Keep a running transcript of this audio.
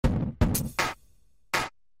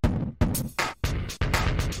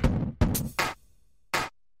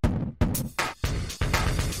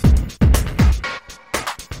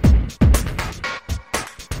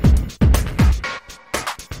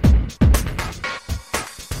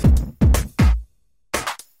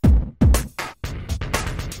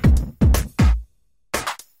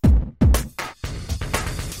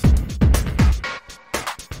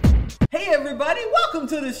Hey everybody, welcome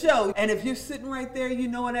to the show. And if you're sitting right there, you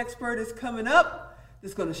know an expert is coming up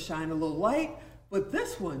that's going to shine a little light, but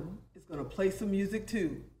this one is going to play some music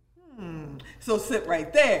too. So sit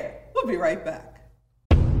right there. We'll be right back.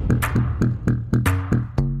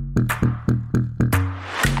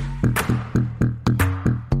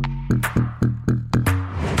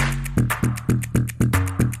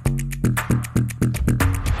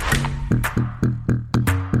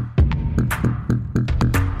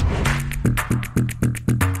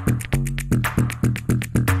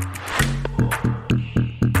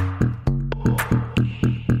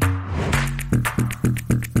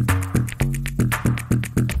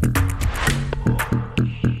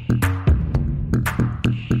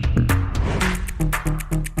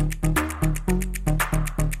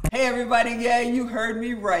 Hey everybody, yeah, you heard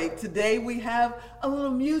me right. Today we have a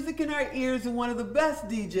little music in our ears and one of the best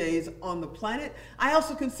DJs on the planet. I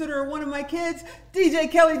also consider her one of my kids.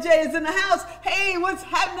 DJ Kelly J is in the house. Hey, what's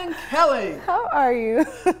happening, Kelly? How are you?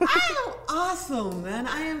 I am awesome, man.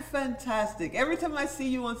 I am fantastic. Every time I see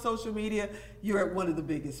you on social media, you're at one of the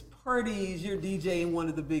biggest parties, you're DJing one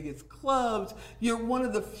of the biggest clubs, you're one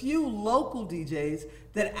of the few local DJs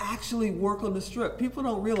that actually work on the Strip. People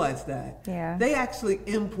don't realize that. Yeah. They actually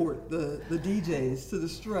import the DJs to the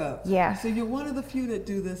Strip. Yeah. So you're one of the few that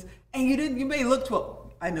do this, and you may look 12.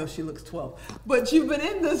 I know she looks 12, but you've been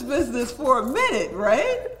in this business for a minute,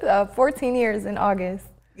 right? 14 years in August.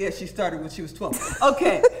 Yeah, she started when she was 12.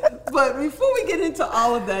 Okay, but before we get into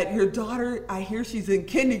all of that, your daughter, I hear she's in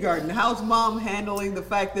kindergarten. How's mom handling the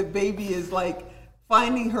fact that baby is like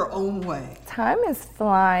finding her own way? Time is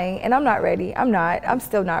flying, and I'm not ready. I'm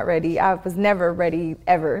still not ready. I was never ready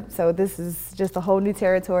ever. So this is just a whole new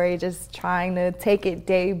territory, just trying to take it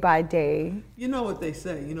day by day. You know what they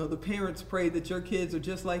say, the parents pray that your kids are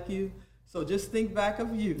just like you. So just think back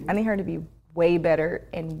of you. I need her to be way better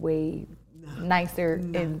and way nicer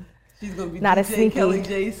and she's gonna be not DJ as sneaky. Kelly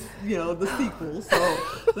J's, the sequel. So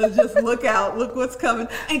let's just look out, look what's coming.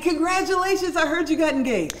 And congratulations, I heard you got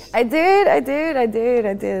engaged. I did.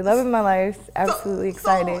 Loving my life. Absolutely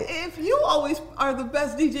excited. So if you always are the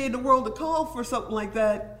best DJ in the world to call for something like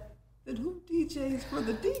that, then who DJs for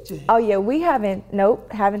the DJ? Oh yeah, we haven't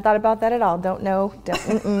thought about that at all. Don't know.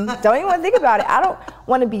 Don't even want to think about it. I don't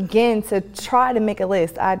want to begin to try to make a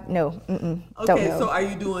list. Don't know. Okay, so are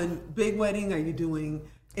you doing big wedding? Are you doing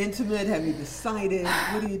intimate? Have you decided?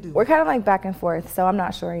 What are you doing? We're kind of like back and forth, so I'm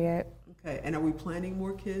not sure yet. Okay, and are we planning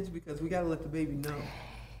more kids? Because we got to let the baby know.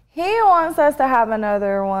 He wants us to have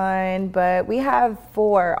another one, but we have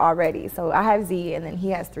 4 already. So I have Z, and then he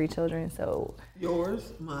has 3 children, so.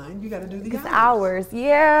 Yours, mine, you got to do the it's ours.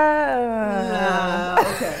 Yeah.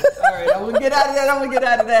 Okay, all right, I'm going to get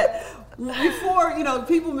out of that. Before,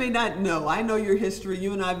 people may not know. I know your history.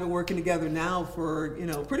 You and I have been working together now for,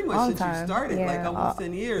 pretty much since you started, like almost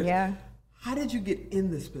 10 years. Yeah. How did you get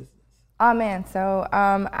in this business? Oh man, so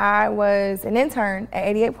I was an intern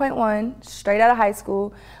at 88.1, straight out of high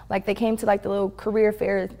school. Like they came to like the little career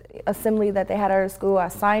fair assembly that they had at our school. I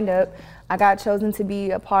signed up. I got chosen to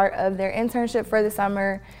be a part of their internship for the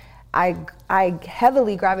summer. I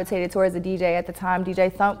heavily gravitated towards the DJ at the time.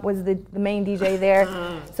 DJ Thump was the main DJ there.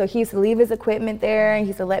 So he used to leave his equipment there and he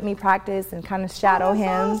used to let me practice and kind of shadow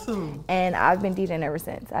him. Awesome. And I've been DJing ever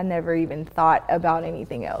since. I never even thought about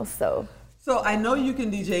anything else. So I know you can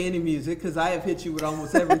DJ any music because I have hit you with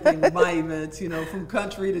almost everything with my events, from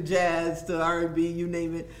country to jazz to R&B, you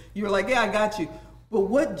name it. You were like, yeah, I got you. But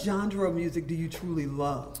what genre of music do you truly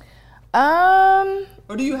love? Or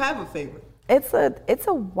do you have a favorite? It's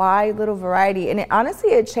a wide little variety, and honestly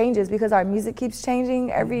it changes because our music keeps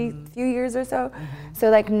changing every few years or so. So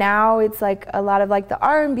like now it's like a lot of like the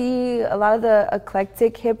R&B, a lot of the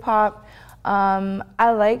eclectic hip hop. I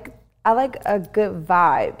like a good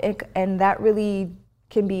vibe, and that really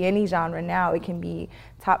can be any genre now. It can be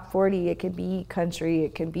top 40, it can be country,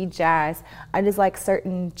 it can be jazz. I just like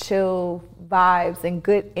certain chill vibes and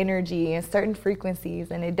good energy and certain frequencies,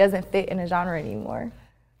 and it doesn't fit in a genre anymore.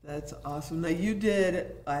 That's awesome. Now you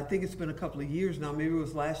did, I think it's been a couple of years now, maybe it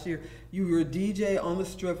was last year, you were a DJ on the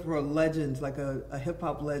Strip for a Legends, like a hip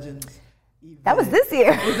hop Legends event. That was this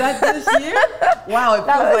year. Was that this year? Wow, it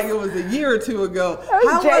feels like it was a year or two ago. That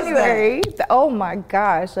was January. Was that? Oh my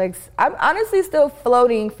gosh. Like I'm honestly still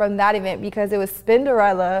floating from that event because it was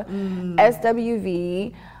Spinderella,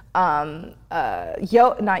 SWV,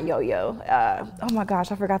 not Yo-Yo. Oh my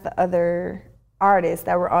gosh, I forgot the other artists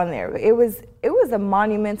that were on there. It was a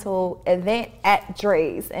monumental event at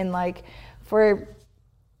Dre's, and like to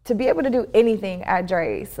be able to do anything at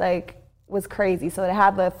Dre's was crazy. So to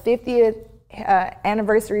have a 50th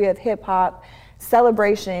anniversary of hip hop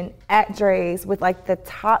celebration at Dre's with like the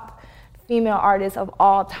top female artists of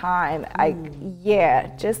all time.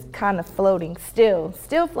 Just kind of floating, still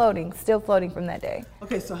floating from that day.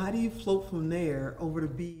 Okay, so how do you float from there over to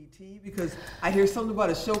BET? Because I hear something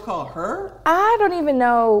about a show called Her. I don't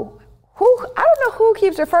know who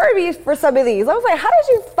keeps referring to me for some of these. I was like, how did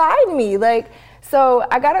you find me? Like, so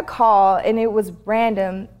I got a call and it was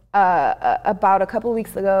random about a couple of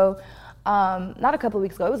weeks ago. Not a couple of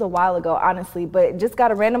weeks ago, it was a while ago, honestly, but just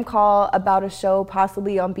got a random call about a show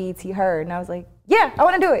possibly on BET Her, and I was like, yeah, I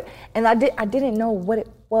want to do it. And I didn't know what it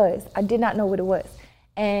was. I did not know what it was.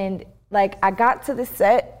 And like, I got to the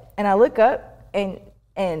set and I look up and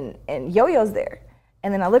Yo-Yo's there.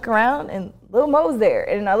 And then I look around and Lil Mo's there.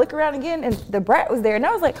 And I look around again and the Brat was there. And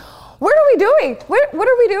I was like, what are we doing? What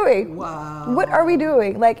are we doing? Wow. What are we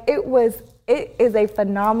doing? Like, it is a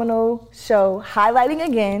phenomenal show, highlighting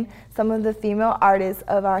again some of the female artists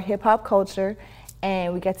of our hip hop culture,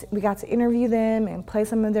 and we got to interview them and play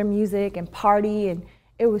some of their music and party, and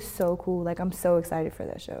it was so cool. Like, I'm so excited for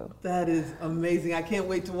that show. That is amazing. I can't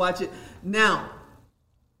wait to watch it. Now,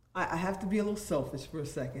 I have to be a little selfish for a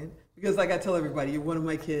second, because like I tell everybody, you're one of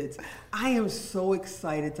my kids. I am so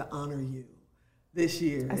excited to honor you this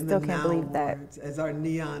year. I still can't believe that. As our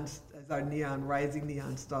rising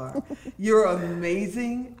neon star. You're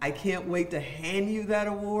amazing. I can't wait to hand you that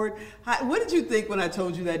award. What did you think when I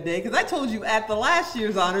told you that day? Because I told you at the last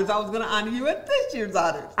year's honors I was going to honor you at this year's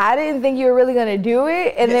honors. I didn't think you were really going to do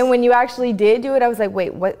it, and then when you actually did do it, I was like,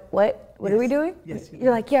 wait, what are we doing? Yes.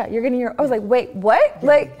 You're like, yeah, you're getting your. I was like, wait, what? Yeah.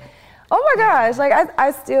 Like, oh my gosh, like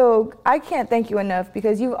I can't thank you enough,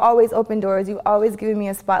 because you've always opened doors. You've always given me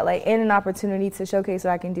a spotlight and an opportunity to showcase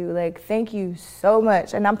what I can do. Like, thank you so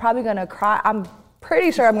much. And I'm probably gonna cry. I'm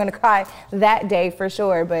pretty sure I'm gonna cry that day for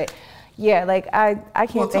sure. But yeah, like I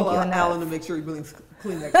can't thank you enough. Tell Alan to make sure he brings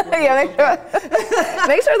Kleenex. Yeah,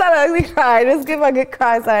 make sure that ugly cry. Just give a good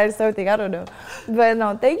cry sign or something. I don't know. But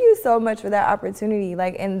no, thank you so much for that opportunity.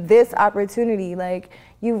 Like, and this opportunity, like,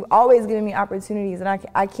 you've always given me opportunities, and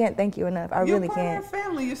I can't thank you enough. I really can't. You're part of our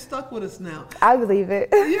family. You're stuck with us now. I believe it.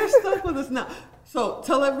 You're stuck with us now. So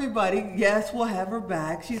tell everybody, yes, we'll have her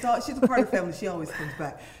back. She's a part of the family. She always comes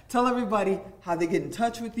back. Tell everybody how they get in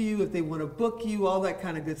touch with you, if they want to book you, all that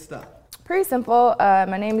kind of good stuff. Pretty simple.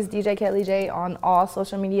 My name is DJ Kelly J on all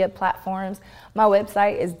social media platforms. My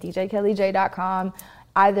website is djkellyj.com.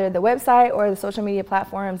 Either the website or the social media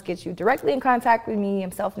platforms get you directly in contact with me.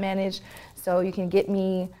 I'm self-managed, so you can get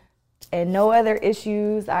me and no other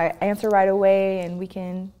issues. I answer right away, and we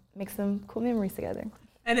can make some cool memories together.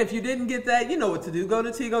 And if you didn't get that, you know what to do. Go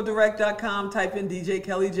to tigodirect.com, type in DJ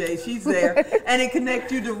Kelly J. She's there, and it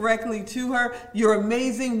connects you directly to her. You're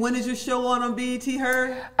amazing. When is your show on BET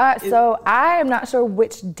Her? So I am not sure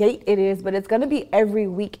which date it is, but it's going to be every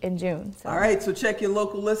week in June. So. All right, so check your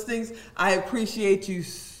local listings. I appreciate you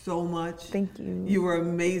so much. Thank you. You are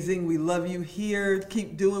amazing. We love you here.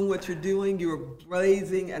 Keep doing what you're doing. You're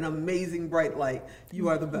blazing an amazing bright light. You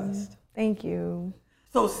are the best. Thank you.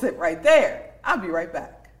 So sit right there. I'll be right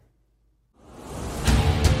back.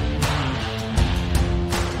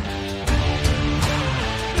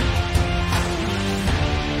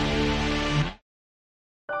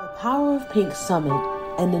 The Power of Pink Summit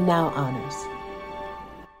and the Now Honors.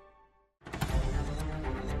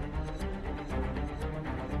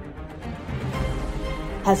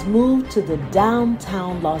 Has moved to the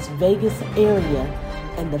downtown Las Vegas area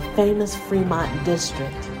and the famous Fremont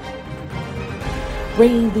district,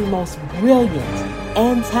 bringing the most brilliant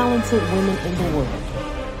and talented women in the world.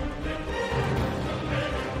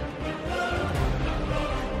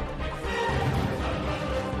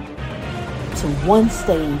 To one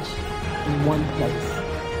stage in one place,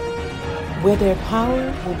 where their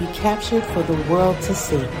power will be captured for the world to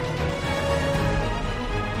see.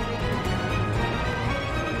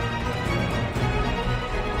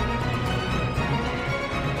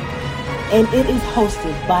 And it is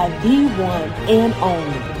hosted by the one and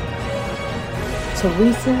only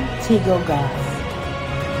Teresa Tigo Goss.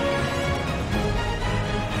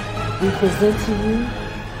 We present to you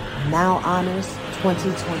Now Honors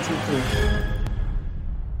 2023.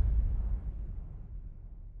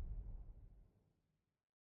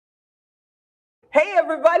 Hey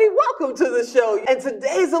everybody, welcome to the show. And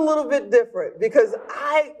today's a little bit different because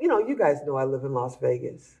you guys know I live in Las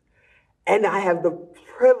Vegas. And I have the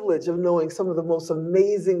privilege of knowing some of the most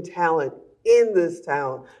amazing talent in this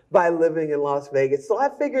town by living in Las Vegas. So I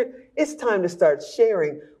figured it's time to start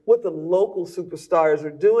sharing what the local superstars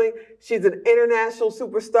are doing. She's an international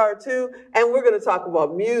superstar too, and we're going to talk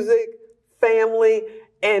about music, family,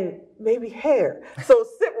 and maybe hair. So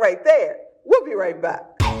sit right there. We'll be right back.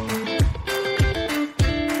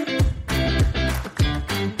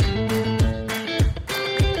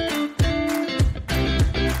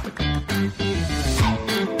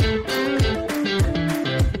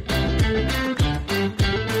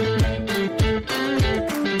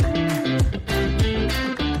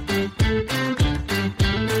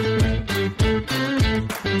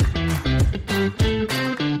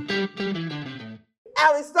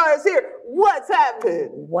 Alli Starr is here. What's happening?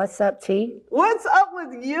 What's up, T? What's up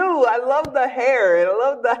with you? I love the hair and I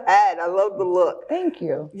love the hat. I love the look. Thank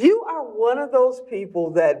you. You are one of those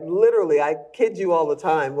people that literally, I kid you all the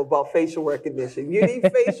time about facial recognition. You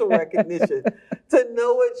need facial recognition to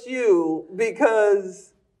know it's you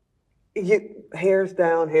because hair's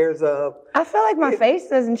down, hair's up. I feel like my face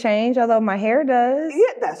doesn't change, although my hair does.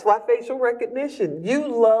 Yeah, that's why facial recognition. You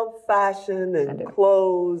love fashion and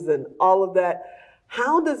clothes and all of that.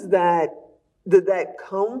 How did that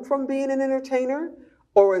come from being an entertainer?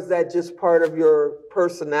 Or is that just part of your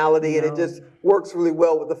personality and it just works really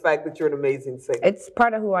well with the fact that you're an amazing singer? It's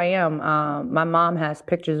part of who I am. My mom has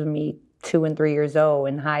pictures of me 2 and 3 years old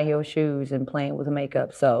in high heel shoes and playing with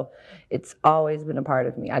makeup. So it's always been a part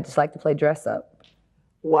of me. I just like to play dress up.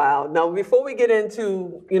 Wow. Now, before we get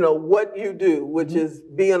into, what you do, which is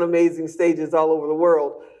be on amazing stages all over the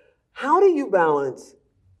world, how do you balance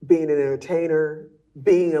being an entertainer,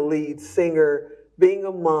 being a lead singer, being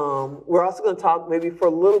a mom? We're also going to talk maybe for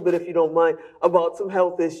a little bit, if you don't mind, about some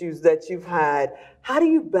health issues that you've had. How do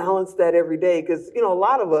you balance that every day? Because, a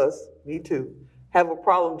lot of us, me too, have a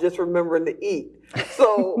problem just remembering to eat.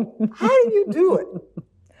 So how do you do it?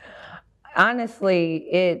 Honestly,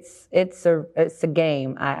 it's a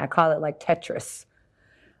game. I call it like Tetris.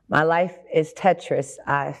 My life is Tetris.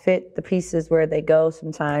 I fit the pieces where they go.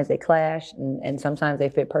 Sometimes they clash and sometimes they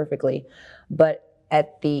fit perfectly. But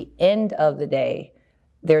at the end of the day,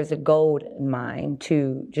 there's a goal in mind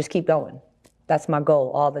to just keep going. That's my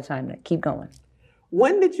goal all the time, to keep going.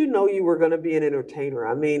 When did you know you were going to be an entertainer?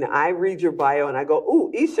 I mean, I read your bio and I go, ooh,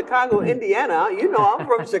 East Chicago, Indiana. I'm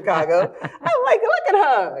from Chicago. I'm like, look at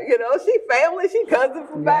her. She family, she cousin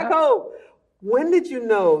from back home. When did you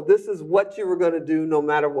know this is what you were going to do no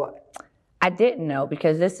matter what? I didn't know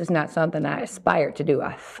because this is not something I aspired to do.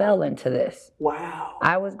 I fell into this. Wow.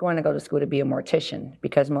 I was going to go to school to be a mortician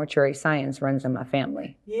because mortuary science runs in my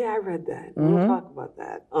family. Yeah, I read that. We'll talk about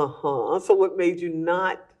that. So what made you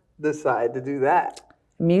not decide to do that?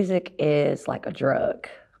 Music is like a drug.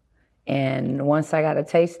 And once I got a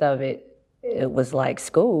taste of it, it was like,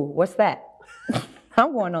 school, what's that?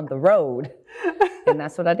 I'm going on the road. And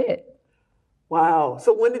that's what I did. Wow.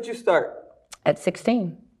 So when did you start? At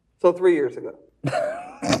 16. So 3 years ago.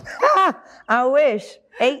 I wish.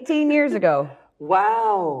 18 years ago.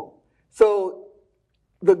 Wow. So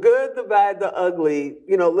the good, the bad, the ugly,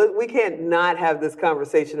 we can't not have this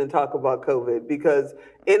conversation and talk about COVID because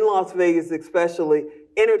in Las Vegas especially,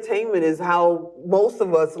 entertainment is how most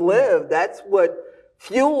of us live. That's what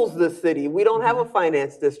fuels the city. We don't have a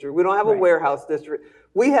finance district. We don't have a warehouse district.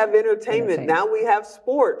 We have entertainment. Now we have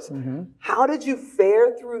sports. How did you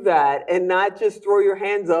fare through that and not just throw your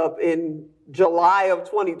hands up in July of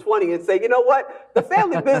 2020 and say, you know what, the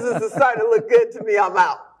family business is starting to look good to me, I'm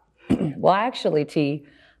out? Well, actually, T,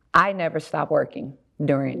 I never stopped working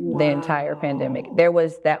during the entire pandemic. There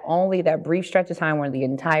was that brief stretch of time where the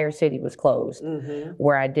entire city was closed,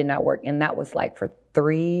 where I did not work. And that was like for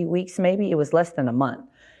 3 weeks, maybe. It was less than a month.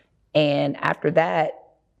 And after that,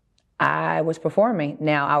 I was performing.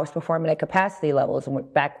 Now, I was performing at capacity levels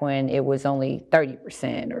back when it was only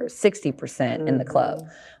 30% or 60% in the club.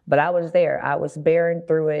 But I was there. I was bearing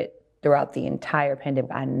through it throughout the entire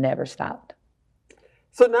pandemic. I never stopped.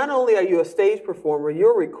 So not only are you a stage performer,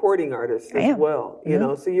 you're a recording artist as well.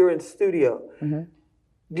 So you're in studio.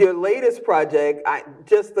 Your latest project,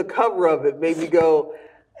 just the cover of it made me go,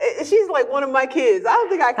 she's like one of my kids. I don't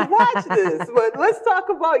think I can watch this. But let's talk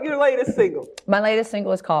about your latest single. My latest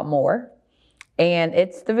single is called More. And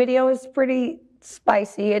the video is pretty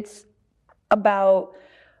spicy. It's about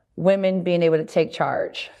women being able to take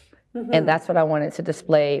charge. And that's what I wanted to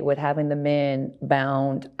display with having the men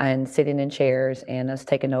bound and sitting in chairs and us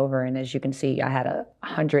taking over. And as you can see, I had a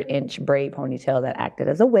 100-inch braid ponytail that acted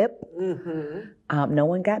as a whip. No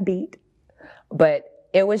one got beat. But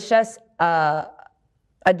it was just a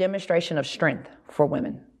demonstration of strength for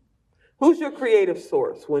women. Who's your creative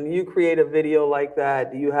source? When you create a video like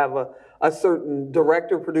that, do you have a certain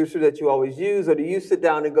director, producer that you always use? Or do you sit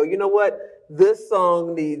down and go, you know what? This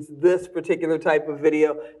song needs this particular type of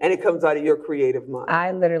video, and it comes out of your creative mind?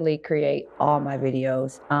 I literally create all my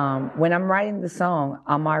videos. When I'm writing the song,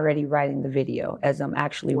 I'm already writing the video as I'm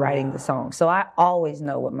actually writing the song. So I always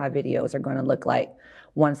know what my videos are going to look like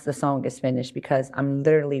once the song is finished because I'm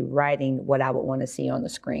literally writing what I would want to see on the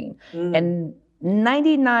screen. And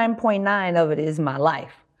 99.9 of it is my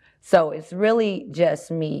life. So it's really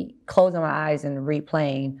just me closing my eyes and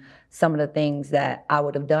replaying some of the things that I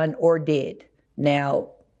would have done or did. Now,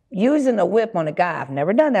 using a whip on a guy, I've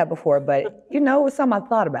never done that before, but it was something I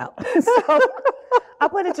thought about. So I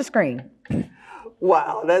put it to screen.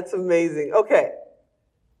 Wow, that's amazing. Okay,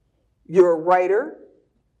 you're a writer.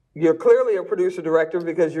 You're clearly a producer director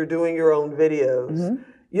because you're doing your own videos. Mm-hmm.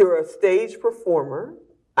 You're a stage performer.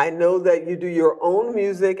 I know that you do your own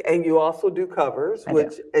music and you also do covers,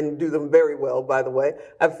 and do them very well, by the way.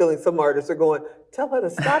 I have a feeling some artists are going, tell her to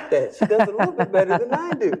stop that. She does it a little bit better than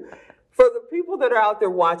I do. For the people that are out there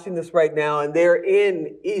watching this right now and they're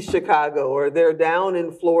in East Chicago or they're down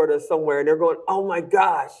in Florida somewhere and they're going, oh my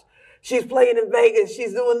gosh, she's playing in Vegas,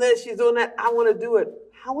 she's doing this, she's doing that, I want to do it.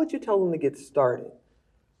 How would you tell them to get started?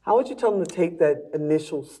 How would you tell them to take that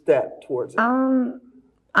initial step towards it?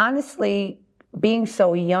 Honestly, being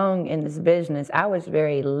so young in this business, I was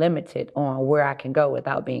very limited on where I can go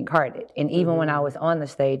without being carded. And even when I was on the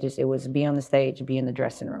stages, it was be on the stage, be in the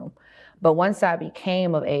dressing room. But once I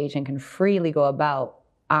became of age and can freely go about,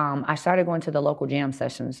 I started going to the local jam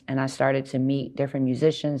sessions and I started to meet different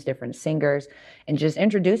musicians, different singers, and just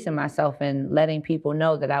introducing myself and letting people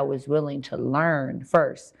know that I was willing to learn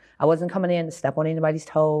first. I wasn't coming in to step on anybody's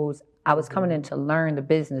toes. I was coming in to learn the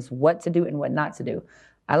business, what to do and what not to do.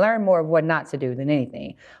 I learned more of what not to do than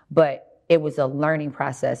anything, but it was a learning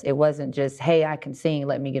process. It wasn't just, hey, I can sing,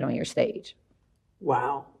 let me get on your stage.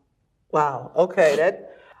 Wow. Wow. Okay,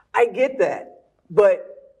 I get that. But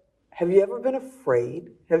have you ever been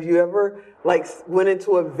afraid? Have you ever went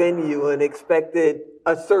into a venue and expected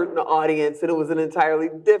a certain audience and it was an entirely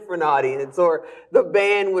different audience, or the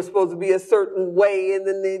band was supposed to be a certain way and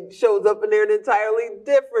then it shows up and they're an entirely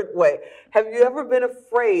different way? Have you ever been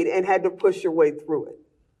afraid and had to push your way through it?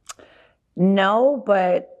 No,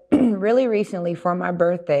 but really recently for my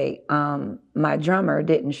birthday, my drummer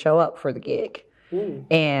didn't show up for the gig.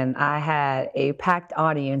 And I had a packed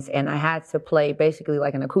audience and I had to play basically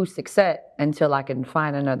like an acoustic set until I could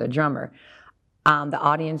find another drummer. The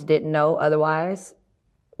audience didn't know otherwise.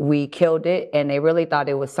 We killed it and they really thought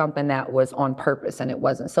it was something that was on purpose and it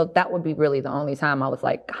wasn't. So that would be really the only time I was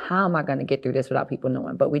like, how am I going to get through this without people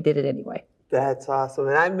knowing? But we did it anyway. That's awesome.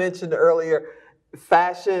 And I mentioned earlier,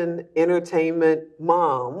 fashion, entertainment,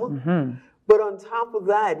 mom. But on top of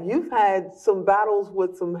that, you've had some battles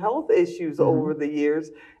with some health issues over the years,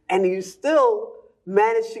 and you still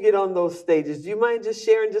managed to get on those stages. Do you mind just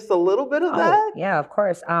sharing just a little bit of that? Yeah, of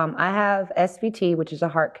course. I have SVT, which is a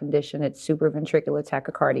heart condition. It's supraventricular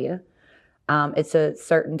tachycardia. It's a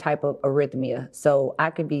certain type of arrhythmia. So I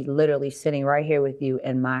could be literally sitting right here with you,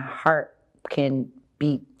 and my heart can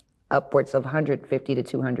beat upwards of 150 to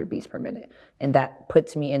 200 beats per minute. And that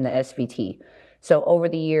puts me in the SVT. So over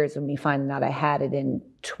the years of me finding out I had it in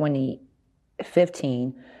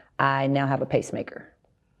 2015, I now have a pacemaker.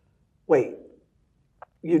 Wait,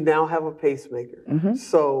 you now have a pacemaker.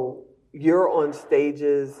 So you're on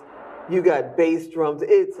stages, you got bass drums,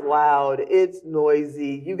 it's loud, it's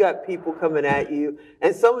noisy, you got people coming at you,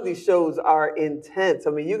 and some of these shows are intense. I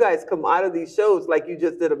mean, you guys come out of these shows like you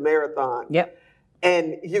just did a marathon. Yep.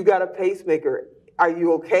 And you got a pacemaker. Are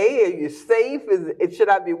you okay? Are you safe? Should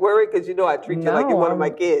I be worried? Because I treat you like you're one of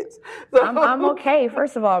my kids. So. I'm okay.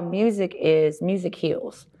 First of all, music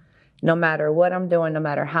heals. No matter what I'm doing, no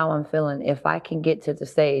matter how I'm feeling, if I can get to the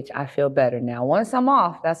stage, I feel better. Now, once I'm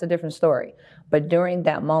off, that's a different story. But during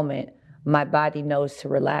that moment, my body knows to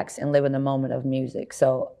relax and live in the moment of music.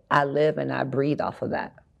 So I live and I breathe off of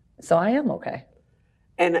that. So I am okay.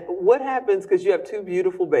 And what happens, because you have two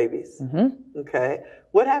beautiful babies, okay?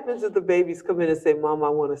 What happens if the babies come in and say, Mom, I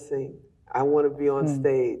want to sing. I want to be on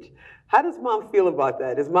stage. How does Mom feel about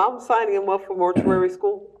that? Is Mom signing them up for mortuary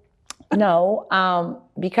school? No,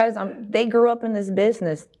 because they grew up in this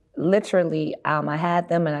business. Literally, I had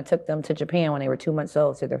them and I took them to Japan when they were 2 months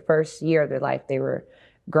old. So their first year of their life, they were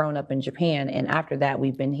grown up in Japan. And after that,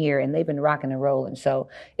 we've been here and they've been rocking and rolling. So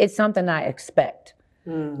it's something I expect.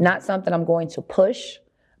 Not something I'm going to push,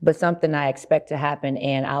 but something I expect to happen,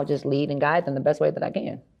 and I'll just lead and guide them the best way that I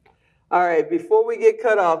can. All right, before we get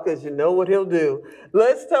cut off, because you know what he'll do,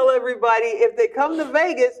 let's tell everybody, if they come to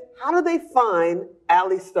Vegas, how do they find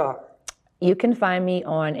Alli Starr? You can find me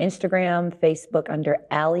on Instagram, Facebook under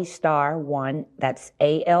Alli Starr 1. That's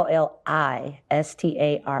ALLISTARR.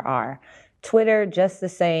 Twitter, just the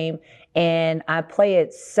same. And I play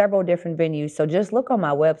at several different venues. So just look on my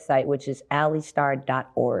website, which is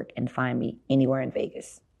allistarr.org, and find me anywhere in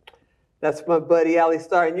Vegas. That's my buddy, Alli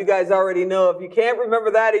Starr. And you guys already know, if you can't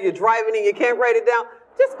remember that or you're driving and you can't write it down,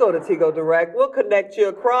 just go to Tigo Direct. We'll connect you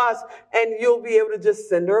across and you'll be able to just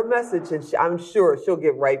send her a message and I'm sure she'll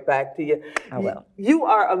get right back to you. I will. You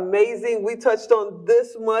are amazing. We touched on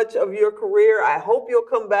this much of your career. I hope you'll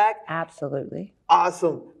come back. Absolutely.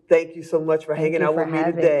 Awesome. Thank you so much for hanging out with me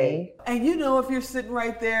today. And if you're sitting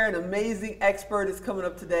right there, an amazing expert is coming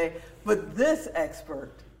up today. But this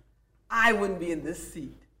expert, I wouldn't be in this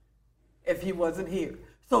seat if he wasn't here.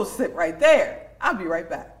 So sit right there. I'll be right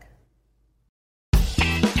back.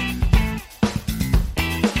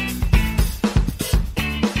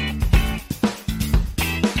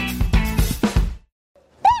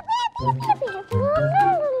 Boys,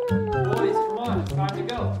 come on, it's time to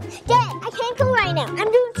go. Dad, I can't go right now. I'm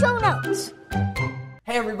doing show notes.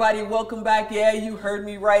 Hey everybody, welcome back. Yeah, you heard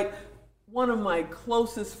me right. One of my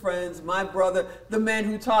closest friends, my brother, the man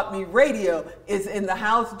who taught me radio, is in the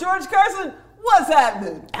house. George Carson, what's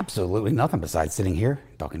happening? Absolutely nothing besides sitting here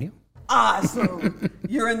talking to you. Awesome.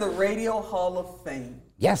 You're in the Radio Hall of Fame.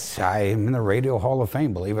 Yes, I am in the Radio Hall of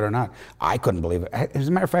Fame, believe it or not. I couldn't believe it. As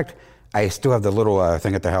a matter of fact, I still have the little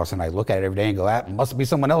thing at the house, and I look at it every day and go, that must be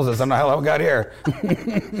someone else's. I don't know how I got here.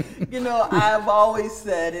 You know, I've always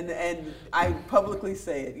said, and I publicly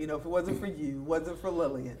say it, you know, if it wasn't for you, wasn't for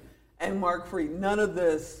Lillian and Mark Freed, none of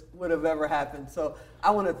this would have ever happened. So I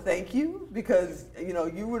want to thank you because, you know,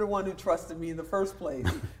 you were the one who trusted me in the first place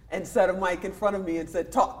and set a mic in front of me and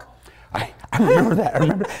said, talk. I remember that. I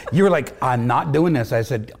remember you were like, I'm not doing this. I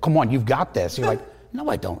said, come on, you've got this. You're like, no,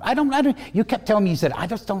 I don't. I don't. You kept telling me, you said, I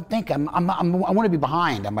just don't think I want to be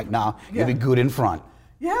behind. I'm like, no, you'll be good in front.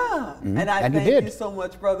 Yeah. Mm-hmm. And I thank you so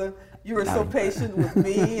much, brother. You were so patient with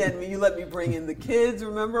me, and you let me bring in the kids.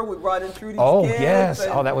 Remember, we brought in Trudy's kids. Oh, yes.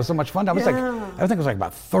 And that was so much fun. I think it was like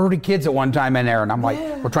about 30 kids at one time in there. And I'm like,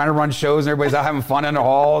 we're trying to run shows, and everybody's out having fun in the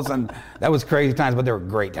halls. And that was crazy times, but they were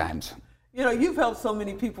great times. You know, you've helped so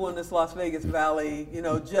many people in this Las Vegas Valley, you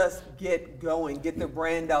know, just get going, get their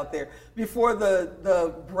brand out there. Before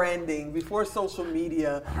the branding, before social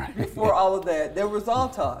media, before all of that, there was all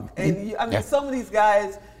talk. And I mean, some of these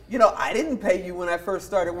guys, you know, I didn't pay you when I first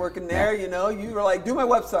started working there, you know. You were like, do my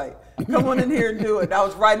website. Come on in here and do it. And I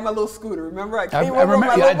was riding my little scooter, remember? I came over on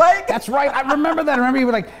my little bike. That's right. I remember that. I remember you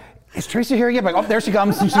were like, is Tracy here yet? Like, oh, there she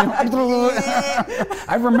comes. I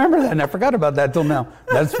remember that, and I forgot about that till now.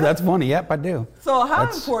 That's funny. Yep, I do. So how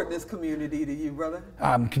important is community to you, brother?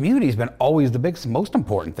 Community has been always the most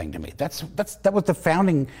important thing to me. That was the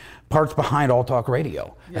founding parts behind All Talk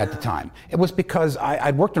Radio at the time. It was because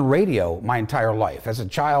I'd worked in radio my entire life. As a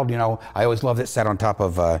child, you know, I always loved it. Sat on top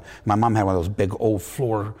of, my mom had one of those big old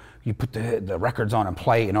floor, you put the records on and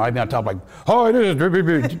play, you know, I'd be on top like, oh, it is,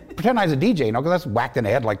 pretend I was a DJ, you know, because I was whacked in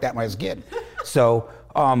the head like that when I was a kid. So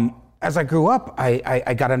as I grew up,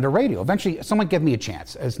 I got into radio. Eventually, someone gave me a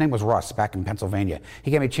chance. His name was Russ back in Pennsylvania.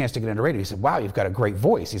 He gave me a chance to get into radio. He said, wow, you've got a great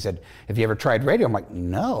voice. He said, have you ever tried radio? I'm like,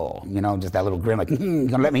 no, you know, just that little grin like, you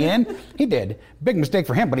gonna let me in? He did. Big mistake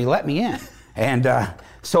for him, but he let me in. And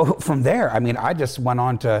so from there, I mean, I just went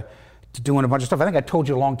on to doing a bunch of stuff. I think I told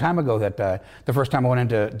you a long time ago that the first time I went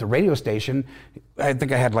into the radio station, I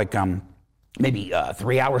think I had like maybe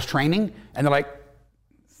 3 hours training, and they're like,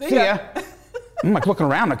 see ya. I'm like looking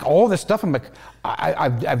around, like all this stuff. I'm like,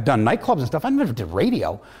 I've done nightclubs and stuff. I never did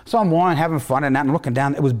radio. So I'm having fun and that, and looking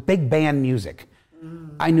down. It was big band music.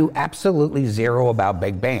 I knew absolutely zero about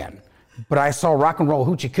big band. But I saw Rock and Roll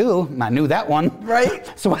Hoochie Coo, and I knew that one.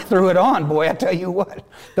 Right. So I threw it on. Boy, I tell you what,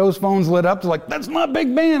 those phones lit up. They're like, that's not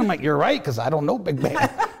big band. I'm like, you're right, because I don't know big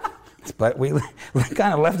band. But we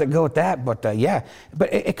kind of left it go at that. But yeah,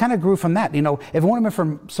 but it kind of grew from that. You know, if it wouldn't have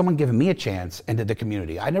been from someone giving me a chance into the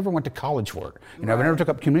community, I never went to college for it. You know, I never took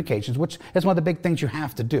up communications, which is one of the big things you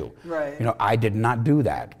have to do. Right. You know, I did not do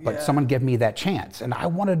that, but someone gave me that chance. And I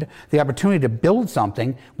wanted the opportunity to build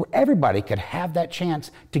something where everybody could have that chance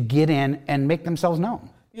to get in and make themselves known.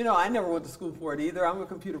 You know, I never went to school for it either. I'm a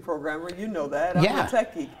computer programmer. You know that. I'm a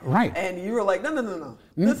techie. Right. And you were like, no.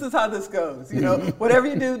 This is how this goes. You know, whatever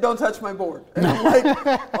you do, don't touch my board. And I'm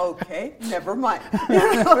like, okay, never mind.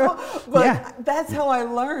 You know? But that's how I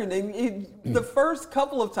learned. And the first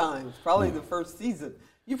couple of times, probably the first season,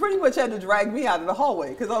 you pretty much had to drag me out of the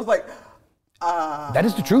hallway because I was like, That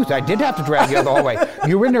is the truth. I did have to drag you out of the hallway.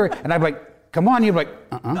 You were in there, and I'd be like, come on, you're like,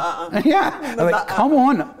 yeah. I'm like, come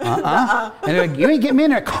on, And they're like, you ain't getting me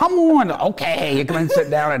in there. Come on. Okay, you come in and sit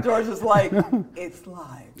down. And George is like, it's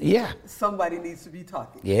live. Yeah. Somebody needs to be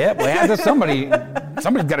talking. Yeah, well, somebody's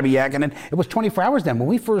got to be yakking. And it was 24 hours then. When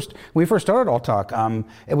we first started All Talk,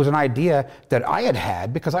 it was an idea that I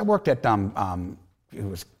had because I worked at, it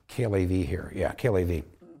was KLAV here. Yeah, KLAV.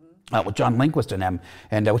 With John Lindquist and them,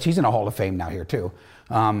 and which he's in the Hall of Fame now here too.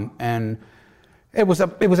 And it was a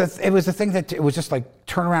thing that it was just like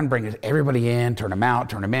turn around, bring everybody in, turn them out,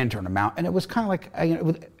 turn them in, turn them out, and it was kind of like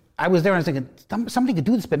I was there and I was thinking somebody could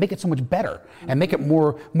do this, but make it so much better and make it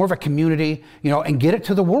more of a community, and get it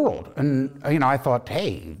to the world. And I thought,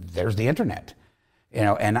 hey, there's the internet,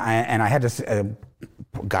 and I had this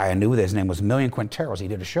guy I knew. His name was Million Quinteros. He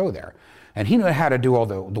did a show there, and he knew how to do all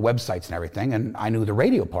the websites and everything, and I knew the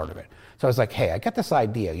radio part of it. So I was like, hey, I got this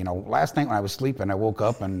idea. You know, last night when I was sleeping, I woke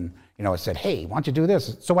up and, you know, I said, hey, why don't you do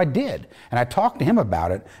this? So I did. And I talked to him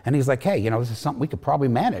about it. And he's like, hey, you know, this is something we could probably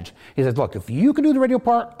manage. He said, look, if you can do the radio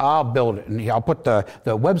part, I'll build it. And I'll put the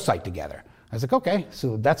website together. I was like, okay.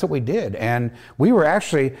 So that's what we did. And we were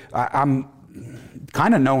actually, I'm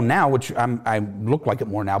kind of known now, which I look like it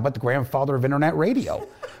more now, but the grandfather of internet radio.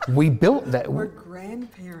 We built that. We're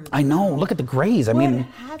grandparents. I know. Look at the Grays. I mean,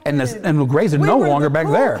 and happened? the Grays are We no were longer the back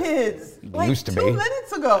cool there. Kids, like Used to 2 be.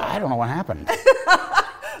 minutes ago. I don't know what happened.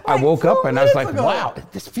 Like I woke 2 up and I was like, minutes ago. wow,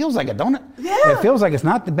 this feels like it, don't it? Yeah. It feels like it's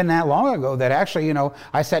not been that long ago that actually, you know,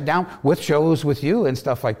 I sat down with shows with you and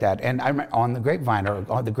stuff like that. And I'm on the Grapevine,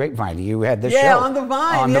 you had this show. Yeah, on the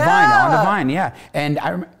Vine, On yeah. the Vine, yeah.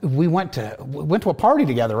 And we went to a party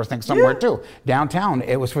together, I think, somewhere too, downtown.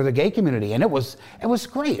 It was for the gay community, and it was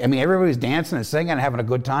great. I mean, everybody was dancing and singing and having a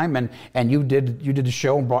good time, and you did the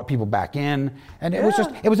show and brought people back in, and it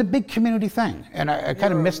was a big community thing, and I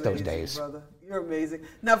kind of missed those days. Brother. You're amazing.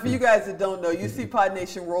 Now, for you guys that don't know, you see Pod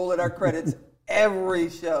Nation roll at our credits every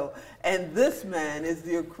show. And this man is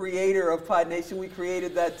the creator of Pod Nation. We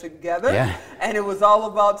created that together. Yeah. And it was all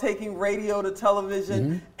about taking radio to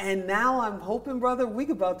television. And now I'm hoping, brother,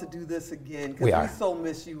 we're about to do this again. Because we so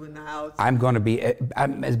miss you in the house. I'm going to be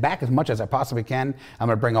I'm as back as much as I possibly can. I'm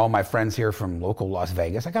going to bring all my friends here from local Las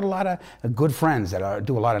Vegas. I got a lot of good friends that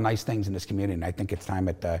do a lot of nice things in this community. And I think it's time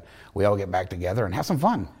that we all get back together and have some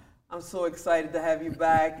fun. I'm so excited to have you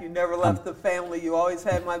back. You never left the family. You always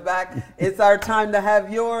had my back. It's our time to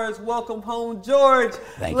have yours. Welcome home, George.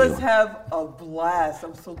 Thank Let's you. have a blast.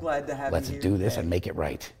 I'm so glad to have Let's you here. do this and make it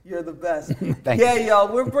right. You're the best. Thank yeah, you.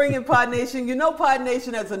 y'all, we're bringing Pod Nation. You know Pod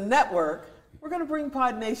Nation as a network. We're going to bring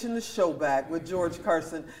Pod Nation the show back with George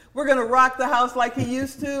Carson. We're going to rock the house like he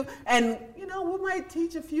used to. And, you know, we might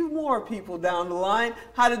teach a few more people down the line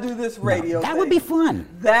how to do this radio That thing. would be fun.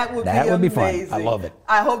 That would be fun. I love it.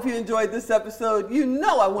 I hope you enjoyed this episode. You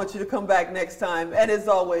know I want you to come back next time. And as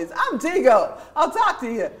always, I'm Digo. I'll talk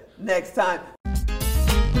to you next time.